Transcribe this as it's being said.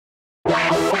Good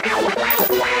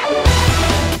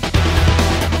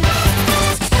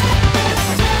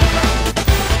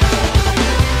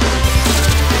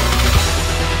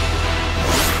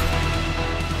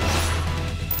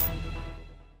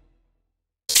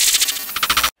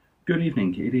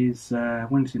evening, it is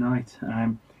Wednesday night.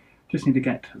 Just need to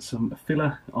get some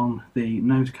filler on the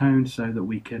nose cone so that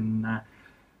we can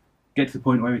get to the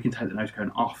point where we can take the nose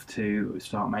cone off to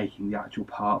start making the actual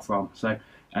part from. So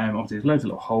obviously there's loads of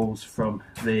little holes from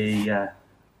the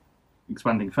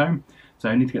expanding foam, so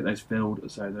I need to get those filled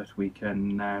so that we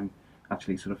can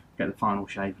actually sort of get the final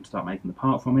shape and start making the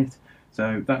part from it.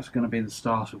 So that's going to be the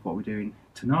start of what we're doing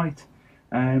tonight.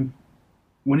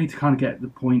 We need to kind of get the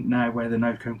point now where the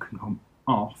nose cone can come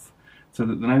off, so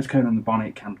that the nose cone and the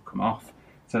bonnet can come off,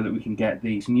 so that we can get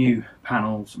these new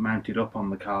panels mounted up on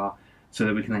the car, so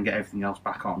that we can then get everything else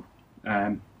back on.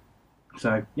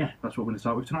 So yeah, that's what we're going to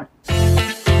start with tonight.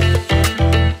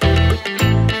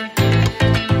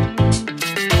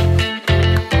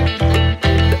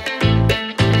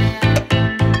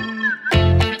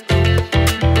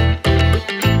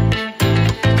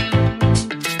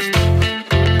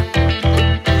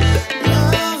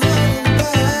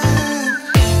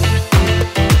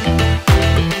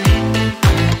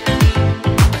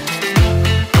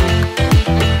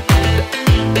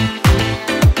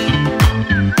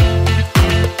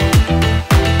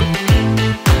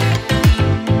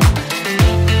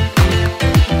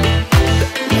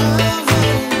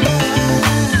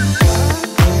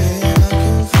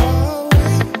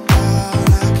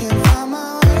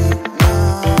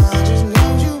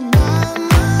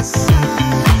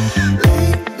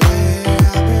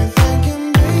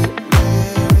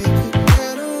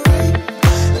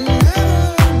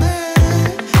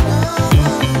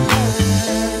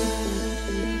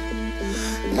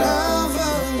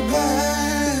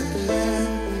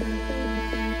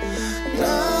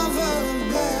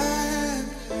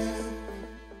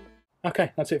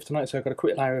 Okay, that's it for tonight. So I've got a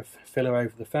quick layer of filler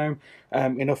over the foam,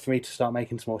 enough for me to start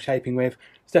making some more shaping with.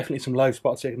 There's definitely some low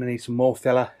spots that are going to need some more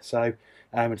filler, so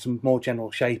and some more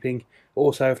general shaping.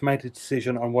 Also, I've made a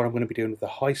decision on what I'm going to be doing with the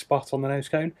high spot on the nose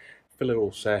cone. Filler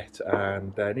all set,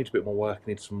 and needs a bit more work.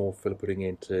 Needs some more filler putting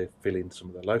in to fill in some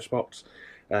of the low spots.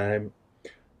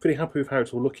 Pretty happy with how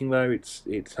it's all looking though.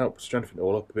 It's helped strengthen it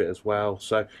all up a bit as well.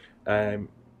 So going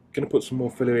to put some more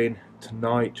filler in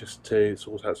tonight just to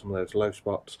sort out some of those low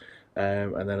spots.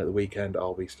 And then at the weekend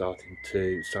I'll be starting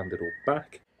to sand it all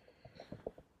back.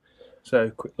 So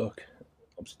quick look,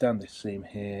 obviously down this seam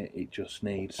here, it just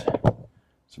needs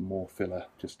some more filler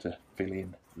just to fill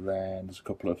in there, and there's a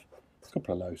couple of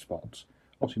low spots.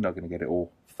 Obviously not going to get it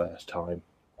all first time.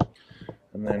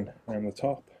 And then around the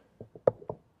top and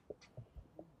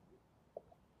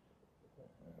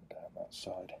down that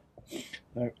side.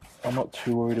 No, I'm not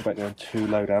too worried about going too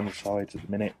low down the sides at the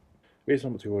minute. The reason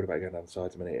I'm not too worried about going down the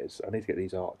sides a minute is I need to get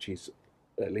these arches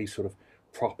at least sort of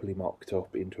properly mocked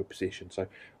up into a position, so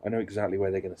I know exactly where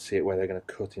they're going to sit, where they're going to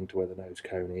cut into where the nose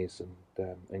cone is, and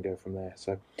go from there.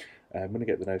 So I'm going to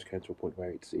get the nose cone to a point where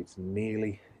it's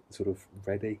nearly sort of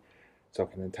ready, so I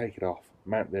can then take it off,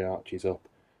 mount the arches up,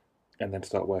 and then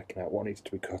start working out what needs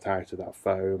to be cut out of that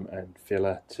foam and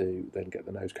filler to then get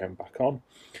the nose cone back on,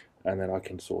 and then I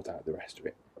can sort out the rest of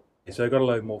it. So I've got a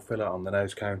load more filler on the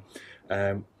nose cone.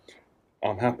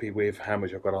 I'm happy with how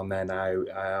much I've got on there now.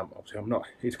 Obviously I'm not,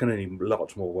 it's going to need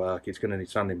lots more work. It's going to need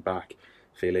sanding back,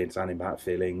 filling, sanding back,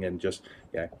 filling, and just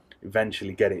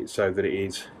eventually get it so that it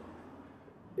is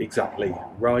exactly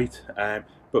right.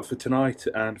 But for tonight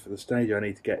and for the stage I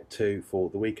need to get to for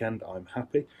the weekend, I'm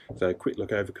happy. So a quick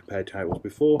look over compared to how it was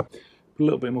before. Put a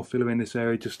little bit more filler in this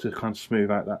area just to kind of smooth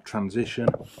out that transition.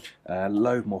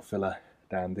 Load more filler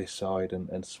down this side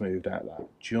and smoothed out that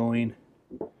join.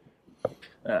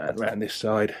 Around this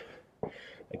side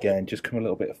again, just come a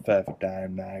little bit further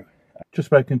down now. Just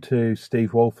spoken to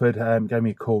Steve Walford, gave me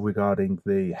a call regarding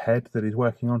the head that he's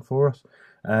working on for us.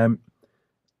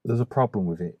 There's a problem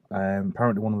with it.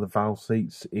 Apparently one of the valve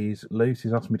seats is loose.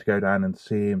 He's asked me to go down and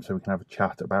see him so we can have a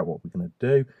chat about what we're going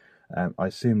to do. I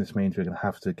assume this means we're going to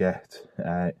have to get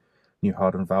new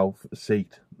hardened valve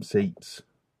seats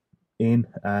in.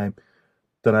 Don't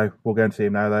know, we'll go and see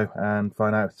him now though and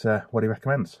find out what he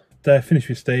recommends. Finished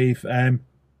with Steve.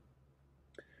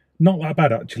 Not that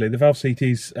bad actually. The valve seat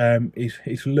is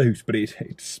loose, but it's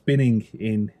spinning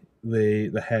in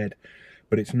the head,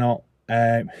 but it's not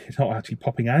actually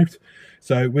popping out.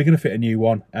 So we're going to fit a new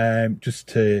one just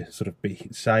to sort of be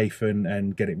safe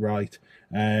and get it right.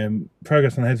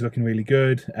 Progress on the head's looking really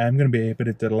good. I'm going to be a bit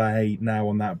of delay now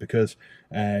on that because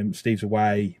Steve's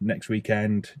away next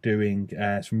weekend doing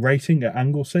some racing at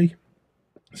Anglesey.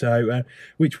 So,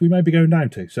 which we may be going down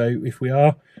to. So if we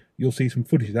are, you'll see some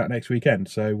footage of that next weekend.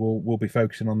 So we'll be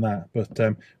focusing on that. But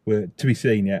we're to be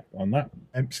seen yet on that.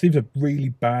 Steve's a really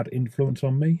bad influence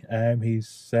on me.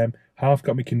 He's half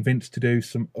got me convinced to do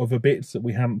some other bits that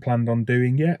we haven't planned on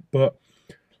doing yet, but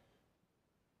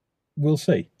we'll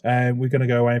see. We're going to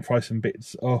go away and fry some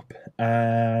bits up,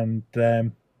 and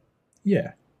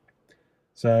yeah.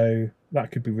 So that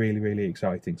could be really, really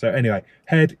exciting. So anyway,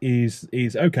 head is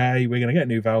okay. We're going to get a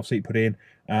new valve seat put in,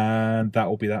 and that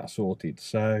will be that sorted.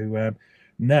 So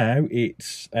now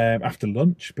it's after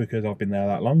lunch, because I've been there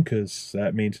that long, because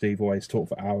me and Steve always talk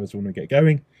for hours when we get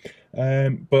going.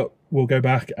 But we'll go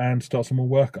back and start some more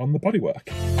work on the bodywork.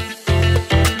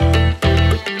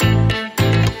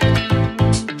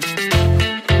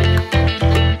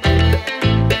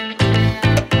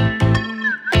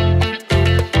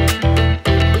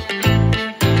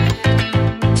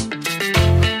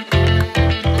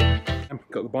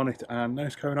 Got the bonnet and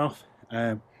nose cone off.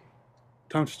 Time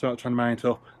to start trying to mount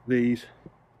up these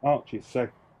arches. So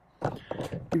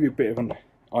give you a bit of an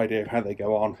idea of how they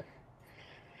go on.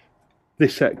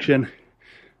 This section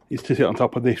is to sit on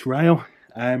top of this rail,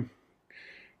 but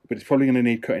it's probably going to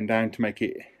need cutting down to make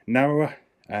it narrower.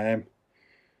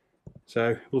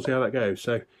 So we'll see how that goes.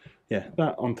 So yeah,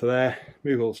 that onto there,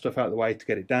 move all the stuff out of the way to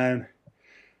get it down,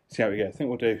 see how we go. I think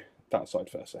we'll do that side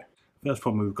first though. First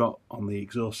problem we've got on the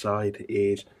exhaust side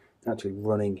is actually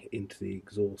running into the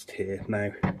exhaust here.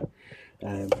 Now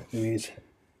there is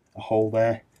a hole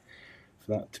there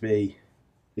for that to be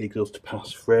the exhaust to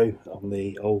pass through on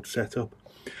the old setup.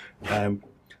 I think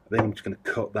I'm just going to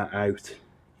cut that out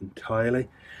entirely,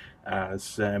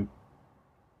 as I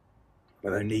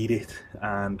don't need it,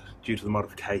 and due to the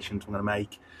modifications I'm going to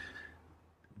make,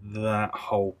 that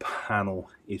whole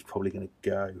panel is probably going to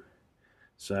go.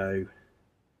 So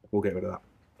we'll get rid of that.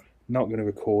 Not going to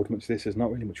record much of this, there's not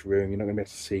really much room, you're not going to be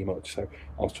able to see much, so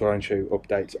I'll try and show you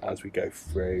updates as we go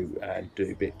through and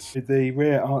do bits. The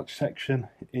rear arch section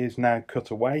is now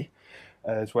cut away,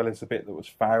 as well as the bit that was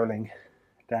fouling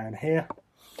down here.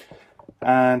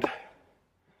 And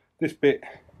this bit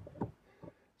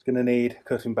is going to need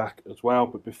cutting back as well,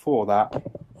 but before that,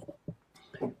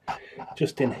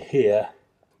 just in here,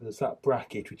 there's that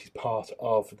bracket which is part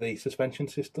of the suspension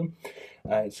system.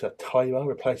 It's a tie bar,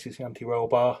 replaces the anti-roll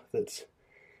bar that's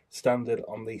standard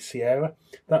on the Sierra.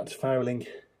 That's fouling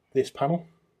this panel,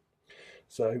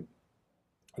 so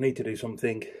I need to do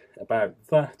something about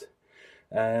that.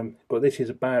 But this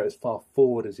is about as far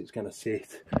forward as it's going to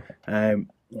sit.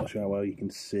 Not sure how well you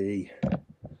can see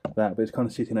that, but it's kind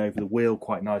of sitting over the wheel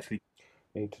quite nicely.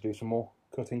 Need to do some more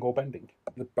cutting or bending.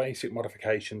 The basic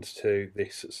modifications to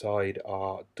this side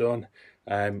are done.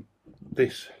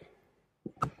 This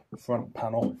front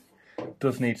panel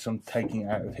does need some taking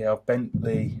out of here. I've bent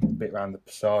the bit around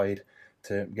the side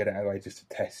to get it out of the way just to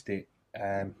test it,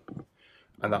 and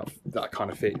that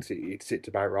kind of fits. It sits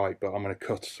about right, but I'm going to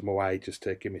cut some away just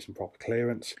to give me some proper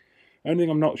clearance. Only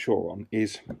thing I'm not sure on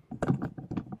is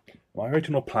my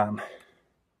original plan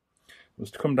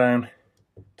was to come down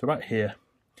to about here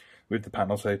with the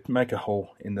panel, so make a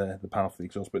hole in the panel for the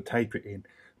exhaust, but taper it in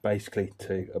basically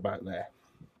to about there.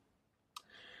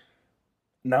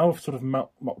 Now I've sort of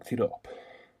mocked it up,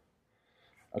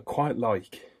 I quite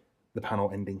like the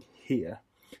panel ending here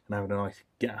and having a nice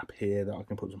gap here that I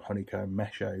can put some honeycomb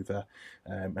mesh over,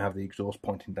 and have the exhaust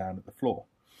pointing down at the floor.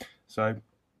 So I'm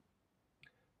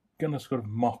going to sort of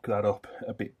mock that up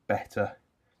a bit better.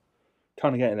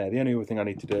 Kind of getting there. The only other thing I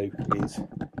need to do is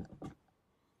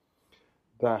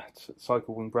that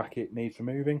cycle wing bracket needs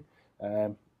removing.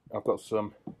 I've got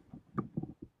some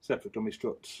separate dummy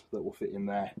struts that will fit in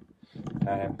there,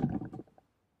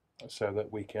 so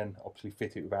that we can obviously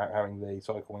fit it without having the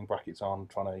cycle wing brackets on,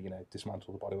 trying to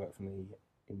dismantle the bodywork from the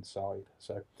inside.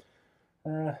 So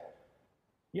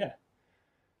yeah,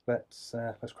 let's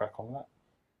crack on with that.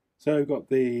 So I've got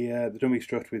the dummy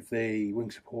strut with the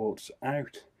wing supports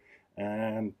out,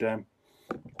 and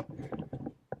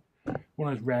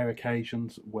one of those rare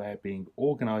occasions where being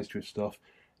organised with stuff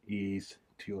is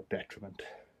to your detriment.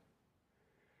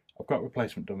 I've got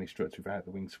replacement dummy struts without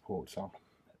the wing supports on.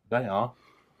 They are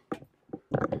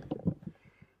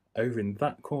over in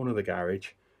that corner of the garage,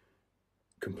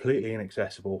 completely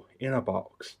inaccessible, in a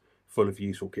box full of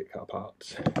useful kit car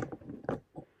parts.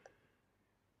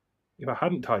 If I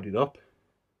hadn't tidied up,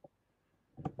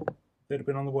 they'd have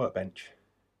been on the workbench.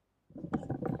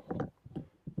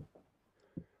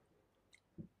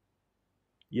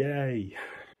 Yay!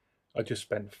 I just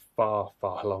spent far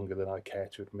longer than I care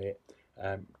to admit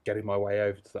getting my way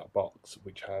over to that box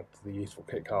which had the useful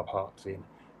kit car parts in,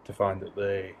 to find that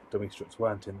the dummy struts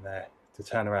weren't in there, to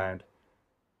turn around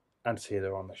and see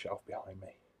they're on the shelf behind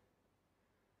me.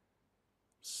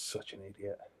 Such an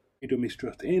idiot. You do me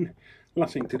strut in.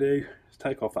 Last thing to do is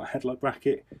take off that headlight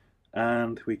bracket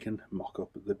and we can mock up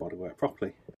the bodywork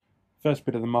properly. First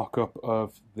bit of the mock-up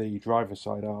of the driver's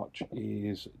side arch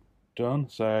is done.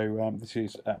 So this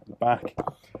is at the back.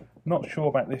 Not sure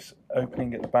about this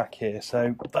opening at the back here,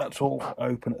 so that's all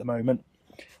open at the moment.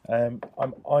 I'm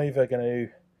either going to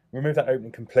remove that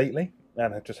opening completely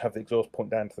and just have the exhaust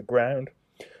point down to the ground,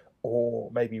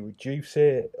 or maybe reduce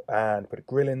it and put a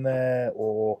grill in there,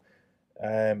 or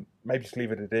maybe just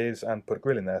leave it as it is and put a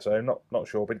grill in there. So I'm not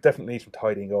sure, but it definitely needs some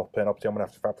tidying up, and obviously I'm going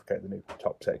to have to fabricate the new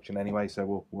top section anyway,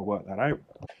 so we'll work that out.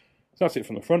 So that's it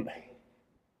from the front.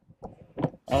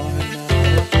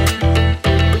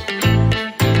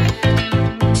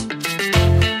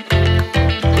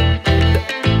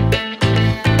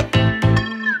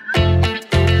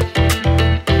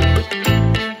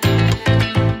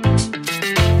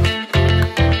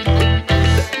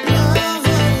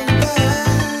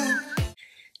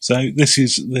 So this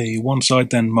is the one side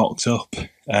then mocked up,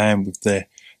 with the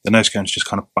nose cones just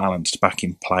kind of balanced back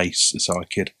in place, so I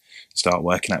could start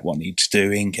working out what needs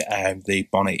doing. The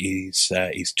bonnet is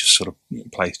just sort of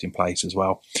placed in place as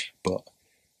well. But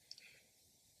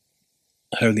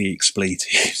holy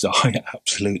expletives, I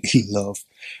absolutely love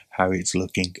how it's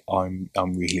looking. I'm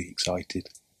really excited.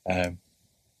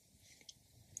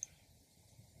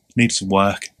 Needs some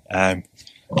work.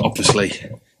 Obviously,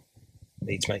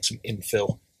 need to make some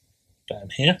infill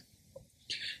down here,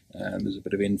 and there's a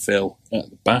bit of infill at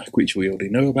the back which we already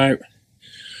know about,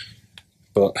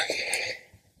 but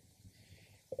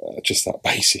just that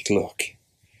basic look,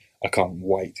 I can't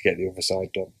wait to get the other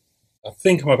side done. I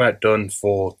think I'm about done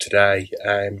for today.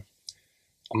 I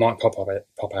might pop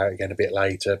out again a bit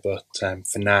later, but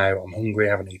for now I'm hungry,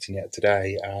 I haven't eaten yet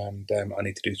today, and I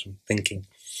need to do some thinking.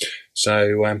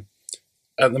 So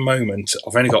at the moment,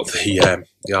 I've only got the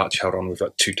arch held on with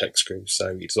like 2 tech screws,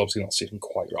 so it's obviously not sitting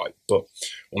quite right. But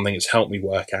one thing that's helped me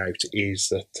work out is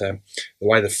that the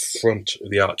way the front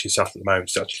of the arch is sat at the moment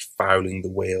is actually fouling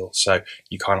the wheel, so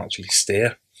you can't actually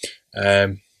steer.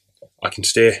 I can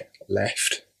steer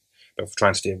left, but if I try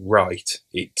and steer right,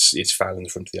 it's fouling the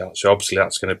front of the arch. So obviously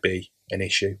that's going to be an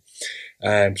issue.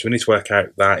 So we need to work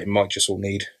out that. It might just all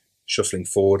need shuffling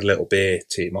forward a little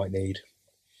bit. It might need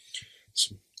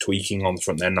some tweaking on the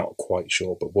front there, not quite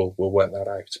sure, but we'll work that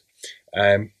out.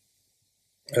 At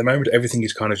the moment, everything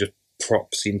is kind of just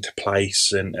props into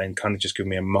place and kind of just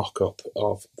giving me a mock-up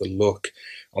of the look.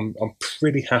 I'm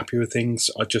pretty happy with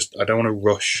things. I don't want to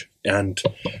rush and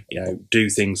do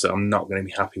things that I'm not going to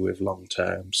be happy with long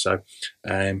term. So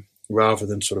rather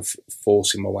than sort of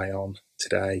forcing my way on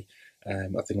today, I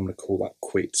think I'm going to call that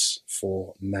quits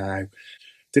for now.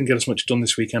 Didn't get as much done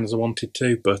this weekend as I wanted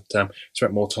to, but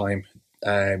spent more time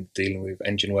dealing with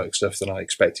engine work stuff than I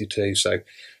expected to, so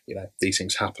these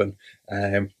things happen.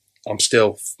 I'm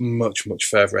still much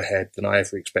further ahead than I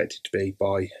ever expected to be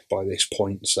by this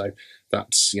point, so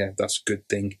that's a good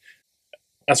thing.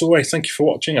 As always, thank you for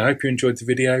watching. I hope you enjoyed the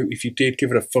video. If you did, give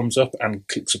it a thumbs up and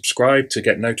click subscribe to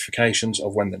get notifications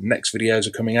of when the next videos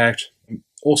are coming out.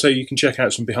 Also, you can check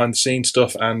out some behind the scenes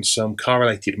stuff and some car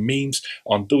related memes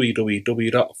on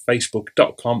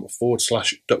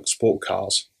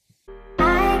www.facebook.com/DuckSportCars.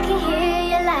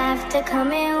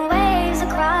 Coming waves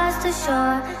across the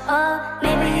shore. Oh,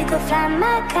 maybe you could fly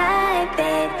my kite,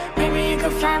 babe. Maybe you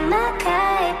could fly my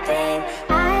kite, babe.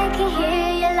 I can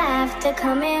hear your laughter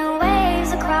coming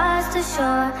waves across the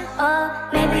shore. Oh,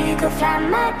 maybe you could fly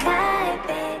my kite,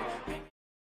 babe.